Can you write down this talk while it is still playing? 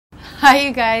Hi,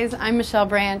 you guys. I'm Michelle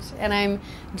Branch, and I'm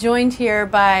joined here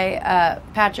by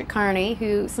Patrick Carney,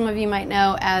 who some of you might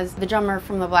know as the drummer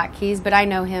from the Black Keys, but I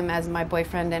know him as my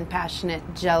boyfriend and passionate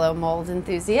Jell-O mold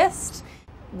enthusiast.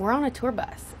 We're on a tour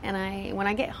bus, and when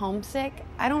I get homesick,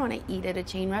 I don't want to eat at a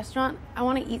chain restaurant. I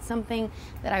want to eat something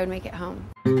that I would make at home.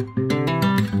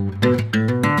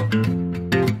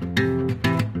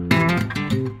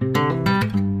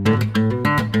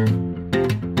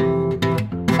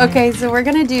 Okay, so we're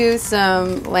gonna do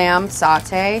some lamb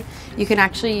satay. You can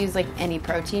actually use like any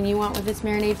protein you want with this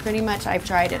marinade pretty much. I've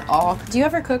tried it all. Do you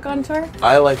ever cook on tour?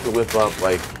 I like to whip up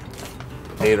like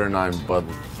 8 or 9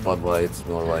 Bud Lights,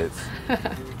 Miller Lights.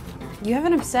 You have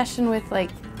an obsession with like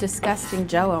disgusting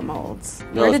Jell-O molds.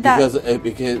 No, Where did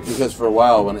because for a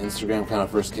while when Instagram kind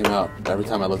of first came out, every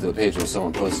time I looked at the page there was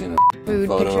someone posting a food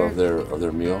photo picture of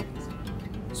their meal.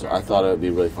 So I thought it would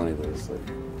be really funny to just like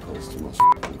post too much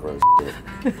gross shit.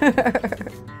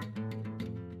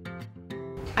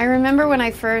 I remember when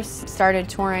I first started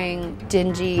touring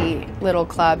dingy little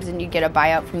clubs and you'd get a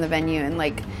buyout from the venue and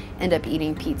like end up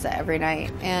eating pizza every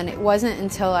night. And it wasn't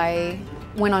until I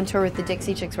went on tour with the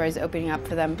Dixie Chicks where I was opening up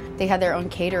for them. They had their own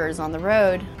caterers on the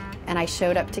road, and I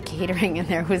showed up to catering and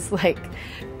there was like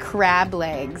crab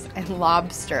legs and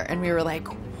lobster, and we were like,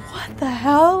 what the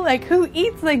hell? Like, who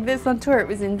eats like this on tour? It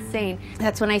was insane.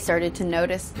 That's when I started to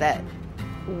notice that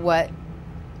what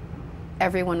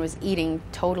everyone was eating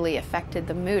totally affected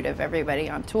the mood of everybody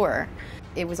on tour.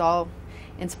 It was all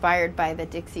inspired by the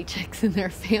Dixie Chicks and their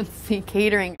fancy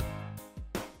catering.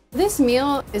 This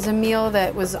meal is a meal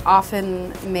that was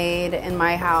often made in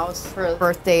my house for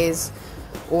birthdays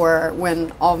or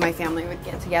when all of my family would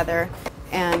get together.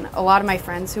 And a lot of my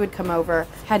friends who would come over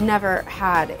had never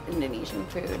had Indonesian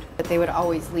food, but they would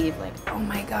always leave like, oh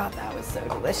my God, that was so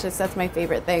delicious. That's my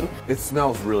favorite thing. It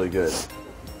smells really good.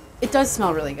 It does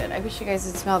smell really good. I wish you guys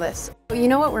would smell this. You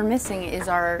know what we're missing is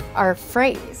our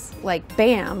phrase, like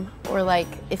bam, or like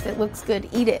if it looks good,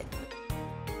 eat it.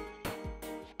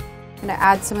 I'm gonna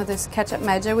add some of this ketchup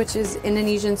meja, which is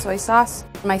Indonesian soy sauce.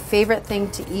 My favorite thing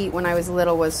to eat when I was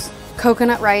little was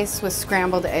coconut rice with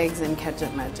scrambled eggs and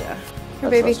ketchup meja.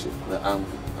 Here, baby. I'm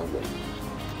good.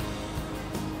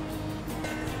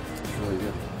 It's really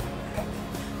good.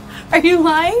 Are you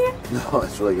lying? No,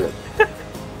 it's really good.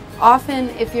 Often,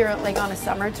 if you're like on a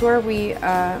summer tour, we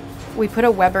put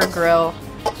a Weber grill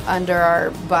under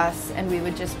our bus, and we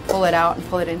would just pull it out and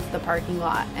pull it into the parking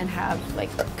lot and have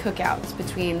like cookouts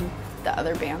between the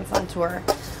other bands on tour,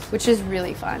 which is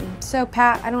really fun. So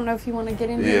Pat, I don't know if you want to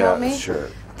get into it with me? Yeah, sure.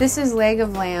 This is leg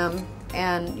of lamb,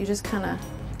 and you just kind of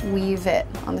weave it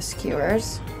on the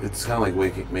skewers. It's kind of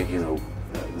like making a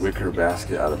wicker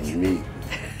basket out of meat.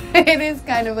 It is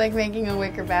kind of like making a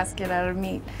wicker basket out of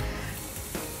meat.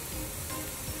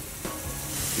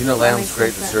 You know, lamb's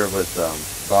great to serve with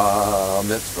bar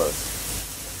mitzvahs.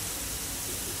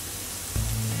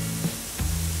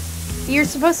 You're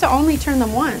supposed to only turn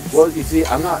them once. Well, you see,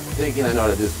 I'm not thinking I know how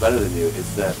to do this better than you.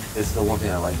 It's that it's the one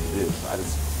thing I like to do. I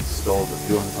just stole the.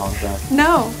 You want to tell them that?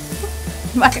 No,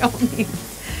 by all means.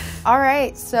 All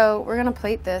right, so we're gonna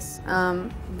plate this.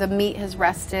 The meat has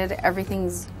rested.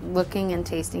 Everything's looking and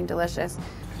tasting delicious.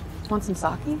 Want some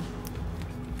sake?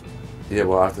 Yeah,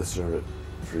 well, I have to serve it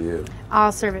for you.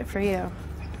 I'll serve it for you.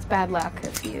 It's bad luck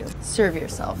if you serve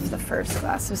yourself the first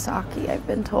glass of sake, I've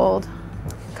been told.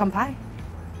 Kanpai.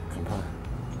 Kanpai.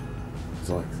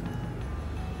 Zoinks.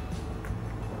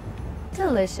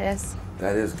 Delicious.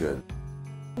 That is good.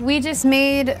 We just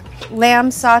made lamb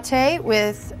satay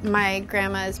with my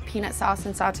grandma's peanut sauce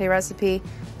and satay recipe,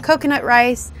 coconut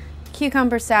rice,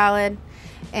 cucumber salad,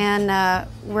 and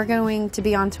we're going to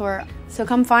be on tour. So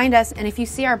come find us, and if you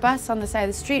see our bus on the side of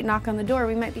the street, knock on the door.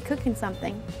 We might be cooking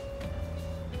something.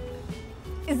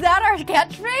 Is that our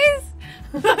catchphrase?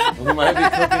 We might be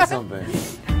cooking something.